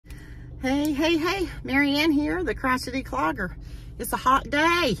Hey, hey, hey, Marieanne here, the Crochety Clogger. It's a hot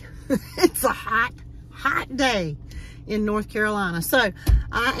day. It's a hot day in North Carolina. So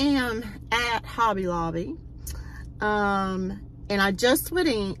I am at Hobby Lobby. And I just went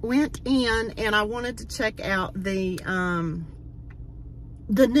in and I wanted to check out the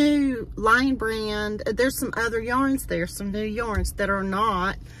new line brand. There's some other yarns there, some new yarns that are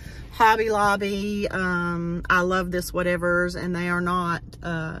not Hobby Lobby. I love this whatevers, and they are not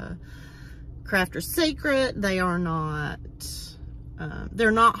Crafter's Secret. They are not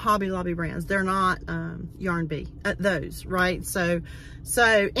they're not Hobby Lobby brands. They're not Yarn Bee, those, right? So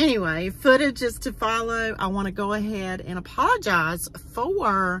anyway, footage is to follow. I want to go ahead and apologize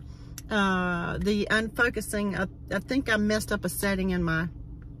for the unfocusing. I think I messed up a setting in my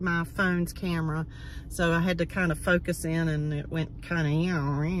phone's camera, so I had to kind of focus in, and it went kind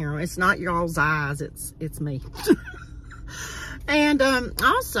of, it's not y'all's eyes, it's me. And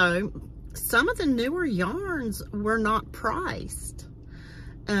also, some of the newer yarns were not priced.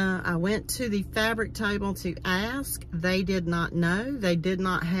 I went to the fabric table to ask. They did not know. They did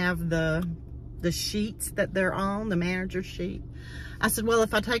not have the sheets that they're on, the manager sheet. I said, well,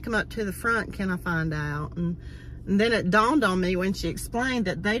 if I take them up to the front, can I find out? And then it dawned on me when she explained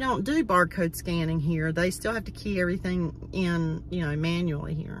that they don't do barcode scanning here. They still have to key everything in,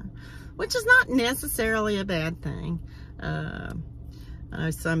 manually here, which is not necessarily a bad thing.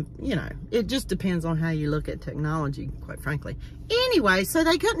 It just depends on how you look at technology, quite frankly. Anyway, so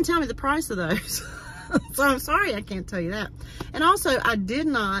they couldn't tell me the price of those. So I'm sorry I can't tell you that. And also, I did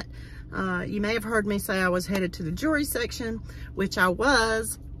not, you may have heard me say I was headed to the jewelry section, which I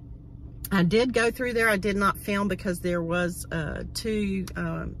was. I did go through there. I did not film because there was two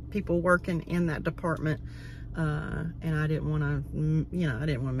people working in that department. And I didn't want to, I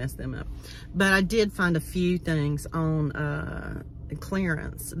didn't want to mess them up. But I did find a few things on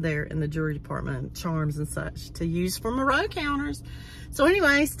clearance there in the jewelry department, charms and such, to use for my row counters. So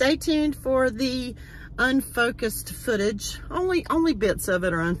anyway, stay tuned for the unfocused footage. Only bits of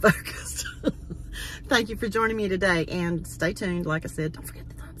it are unfocused. Thank you for joining me today, and stay tuned. Like I said, don't forget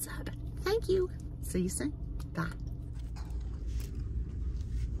the thumbs up. Thank you. See you soon. Bye.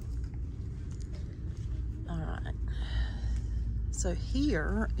 So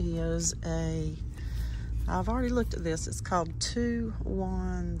here is I've already looked at this. It's called 2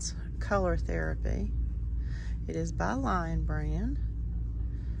 Wands Color Therapy. It is by Lion Brand.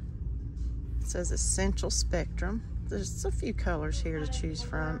 It says Essential Spectrum. There's a few colors here to choose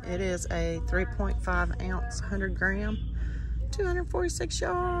from. It is a 3.5 ounce, 100 gram, 246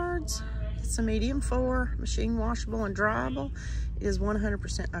 yards. It's a medium 4, machine washable and dryable. It is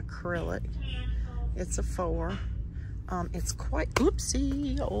 100% acrylic. It's a 4. It's quite,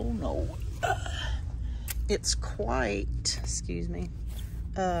 oopsie, oh no. It's quite, excuse me,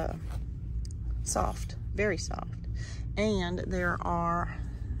 soft, very soft. And there are,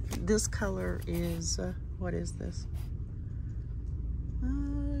 this color is, what is this?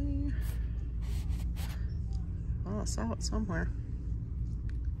 I saw it somewhere.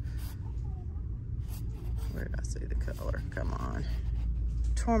 Where did I see the color? Come on.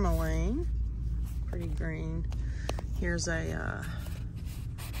 Tourmaline, pretty green. Here's a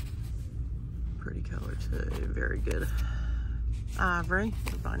pretty color too, very good. Ivory,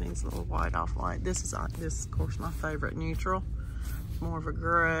 everybody needs a little white off white. This is of course my favorite, neutral. More of a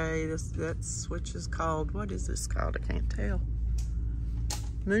gray. Which is called, what is this called? I can't tell.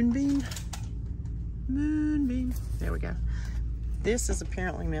 Moonbeam? Moonbeam. There we go. This is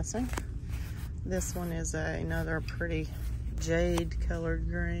apparently missing. This one is another pretty jade colored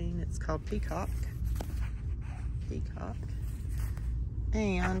green. It's called Peacock. Peacock.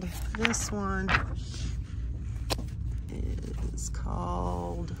 And this one is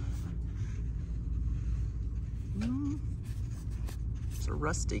called, it's a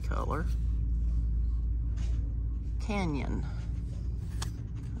rusty color, Canyon.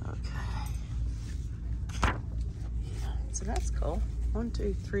 Okay. So that's cool. 1,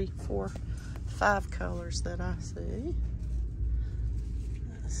 2, 3, 4, 5 colors that I see.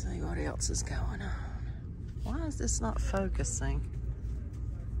 Let's see what else is going on. Why is this not focusing?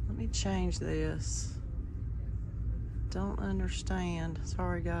 Let me change this. Don't understand.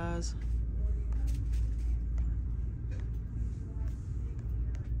 Sorry, guys.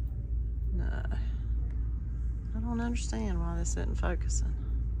 No. I don't understand why this isn't focusing.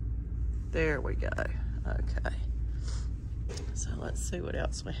 There we go. Okay. So let's see what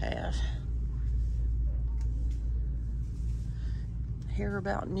else we have. Hear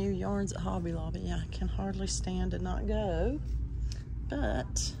about new yarns at Hobby Lobby. I can hardly stand to not go.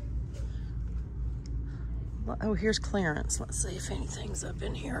 But oh, here's clearance. Let's see if anything's up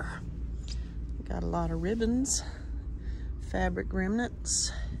in here. Got a lot of ribbons, fabric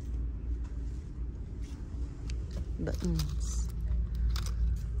remnants, buttons.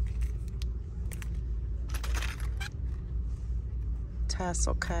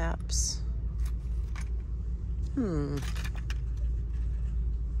 Tassel caps. A little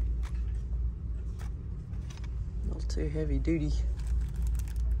too heavy duty.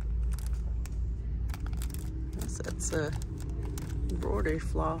 That's a embroidery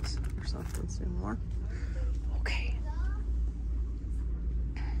floss or something similar. Okay.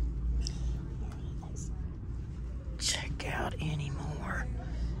 Let's check out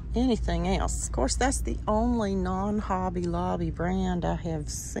anything else. Of course, that's the only non-Hobby Lobby brand I have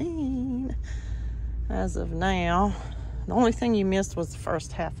seen as of now. The only thing you missed was the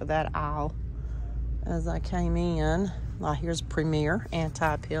first half of that aisle as I came in. Well, here's Premier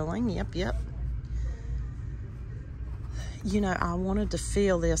anti-pilling. Yep. You know, I wanted to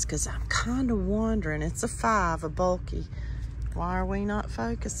feel this because I'm kind of wondering. It's a 5, a bulky. Why are we not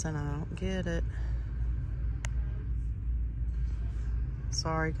focusing? I don't get it.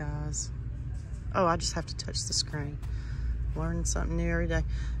 Sorry, guys. Oh, I just have to touch the screen. Learning something new every day.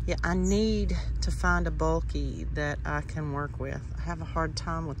 Yeah, I need to find a bulky that I can work with. I have a hard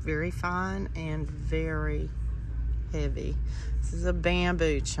time with very fine and very heavy. This is a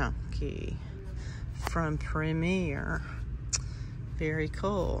bamboo chunky from Premier. Very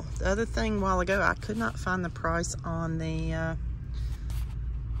cool. The other thing a while ago, I could not find the price on the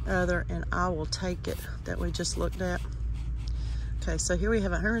other, and I will take it, that we just looked at. Okay, so here we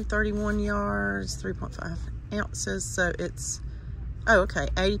have 131 yards, 3.5 ounces. So it's, oh, okay,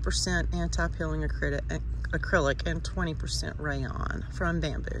 80% anti-pilling acrylic and 20% rayon from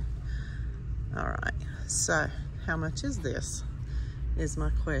bamboo. All right, so how much is this, is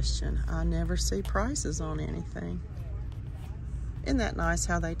my question. I never see prices on anything. Isn't that nice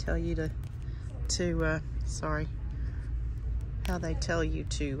how they tell you how they tell you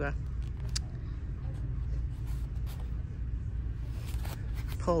to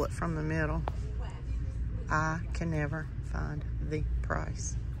pull it from the middle. I can never find the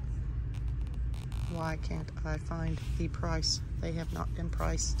price. Why can't I find the price? They have not been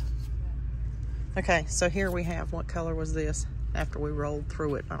priced. Okay, so here we have, what color was this after we rolled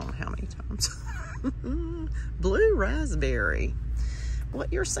through it? I don't know how many times. Blue raspberry.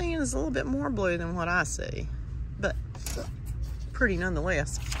 What you're seeing is a little bit more blue than what I see, but pretty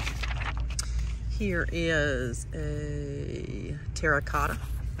nonetheless. Here is a terracotta.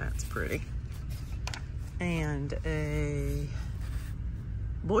 That's pretty. And a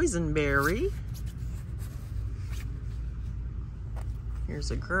boysenberry. Here's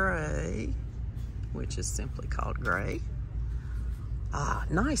a gray, which is simply called gray. Ah,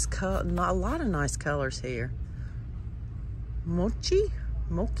 nice color. A lot of nice colors here. Mochi,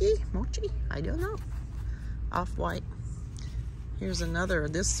 I don't know. Off-white. Here's another,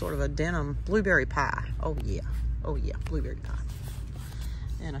 this sort of a denim blueberry pie. Oh yeah, blueberry pie.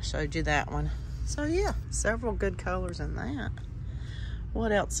 And I showed you that one. So yeah, several good colors in that.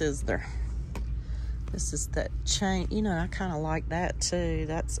 What else is there? This is that chain, you know, I kind of like that too.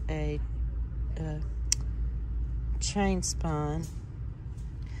 That's a chain spun.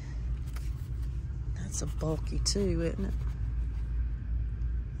 That's a bulky too, isn't it?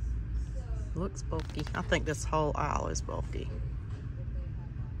 Looks bulky. I think this whole aisle is bulky.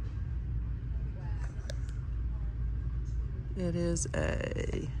 It is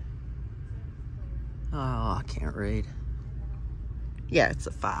a, oh, I can't read. Yeah, it's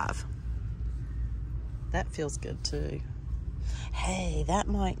a 5. That feels good too. Hey, that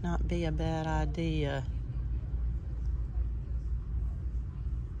might not be a bad idea.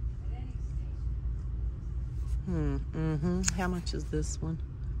 How much is this one?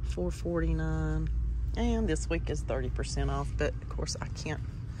 $4.49. And this week is 30% off, but of course I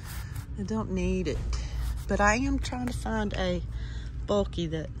don't need it. But I am trying to find a bulky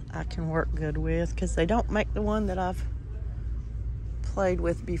that I can work good with, because they don't make the one that I've played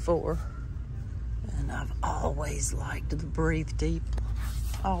with before. And I've always liked the Breathe Deep.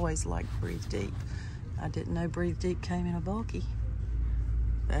 Always liked Breathe Deep. I didn't know Breathe Deep came in a bulky.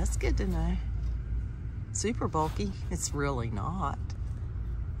 That's good to know. Super bulky. It's really not.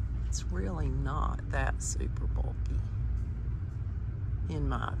 It's really not that super bulky, in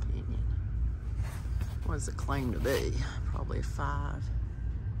my opinion. What does it claim to be? Probably a 5.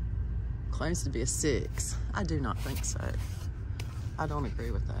 Claims to be a 6. I do not think so. I don't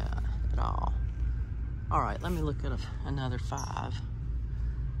agree with that at all. All right, let me look at another 5.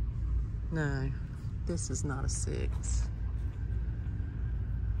 No, this is not a 6.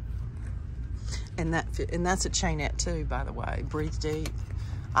 And that's a chainette too, by the way. Breathe Deep.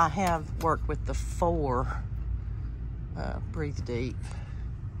 I have worked with the 4 Breathe Deep,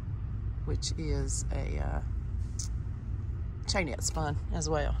 which is a chainette spun as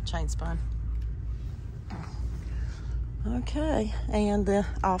well, chain spun. Okay, and the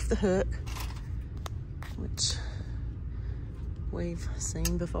Off the Hook, which we've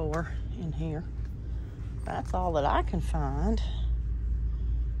seen before in here. That's all that I can find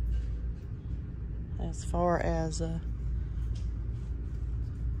as far as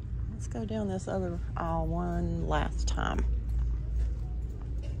let's go down this other aisle one last time.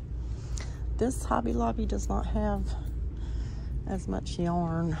 This Hobby Lobby does not have as much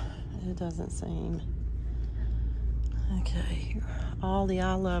yarn, it doesn't seem. Okay, all the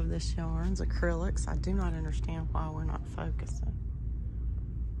I Love This yarns, acrylics. I do not understand why we're not focusing.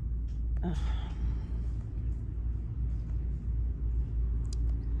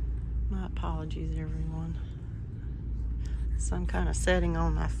 My apologies, everyone. Some kind of setting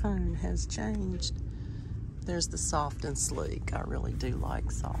on my phone has changed. There's the Soft and Sleek. I really do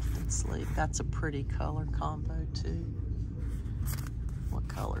like Soft and Sleek. That's a pretty color combo too. What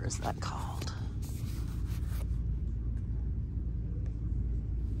color is that called?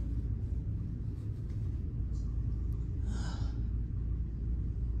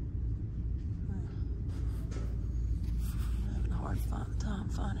 I'm having a hard time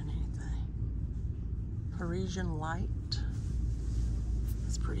finding anything. Parisian Light.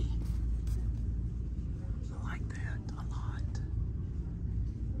 That's pretty. I like that a lot.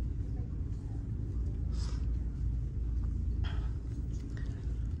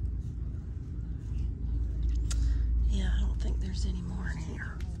 Yeah, I don't think there's any more in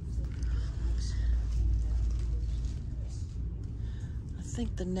here. I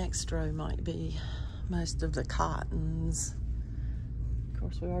think the next row might be most of the cottons. Of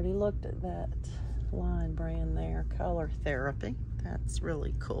course, we already looked at that line brand there, Color Therapy. That's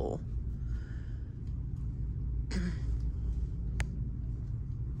really cool. I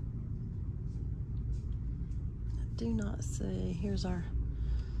do not see. Here's our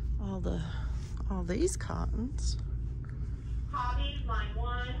all these cottons. Hobbies line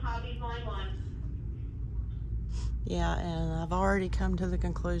 1, Hobbies line 1. Yeah, and I've already come to the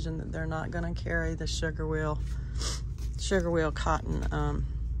conclusion that they're not going to carry the sugar wheel cotton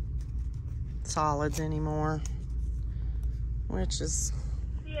solids anymore, which is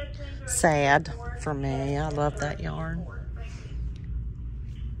sad for me. I love that yarn.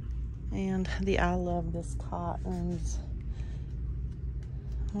 And the I Love This cottons.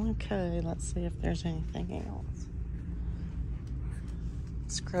 Okay, let's see if there's anything else.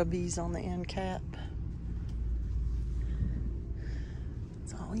 Scrubbies on the end cap.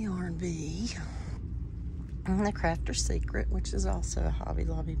 It's all Yarn B. And the Crafter's Secret, which is also a Hobby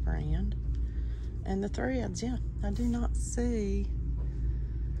Lobby brand. And the threads, yeah, I do not see.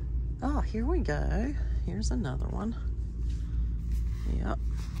 Oh, here we go. Here's another one. Yep.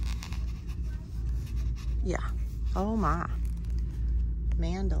 Yeah. Oh my.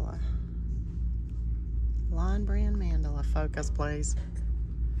 Mandala. Line brand Mandala. Focus, please.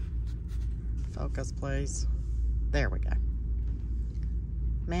 Focus, please. There we go.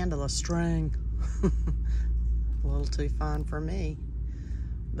 Mandala string. A little too fine for me,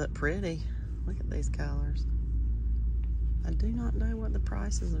 but pretty. Look at these colors. I do not know what the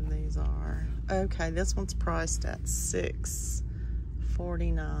prices of these are. Okay, this one's priced at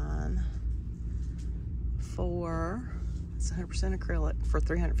 $6.49 for, it's 100% acrylic for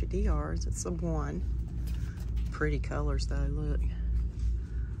 350 yards. It's a 1. Pretty colors though, look.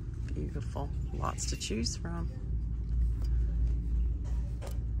 Beautiful, lots to choose from.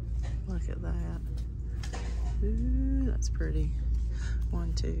 Look at that. Ooh, that's pretty.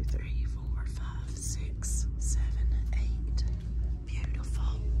 1, 2, 3, 4, 5, 6, 7, 8.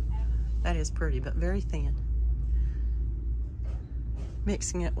 Beautiful. That is pretty, but very thin.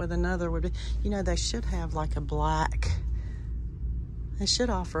 Mixing it with another would be, you know, they should have like a black. They should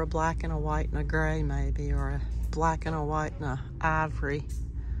offer a black and a white and a gray maybe, or a black and a white and a ivory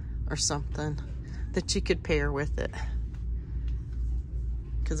or something that you could pair with it.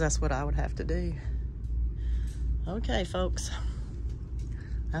 Because that's what I would have to do. Okay, folks,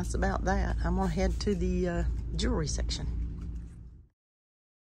 that's about that. I'm gonna head to the jewelry section.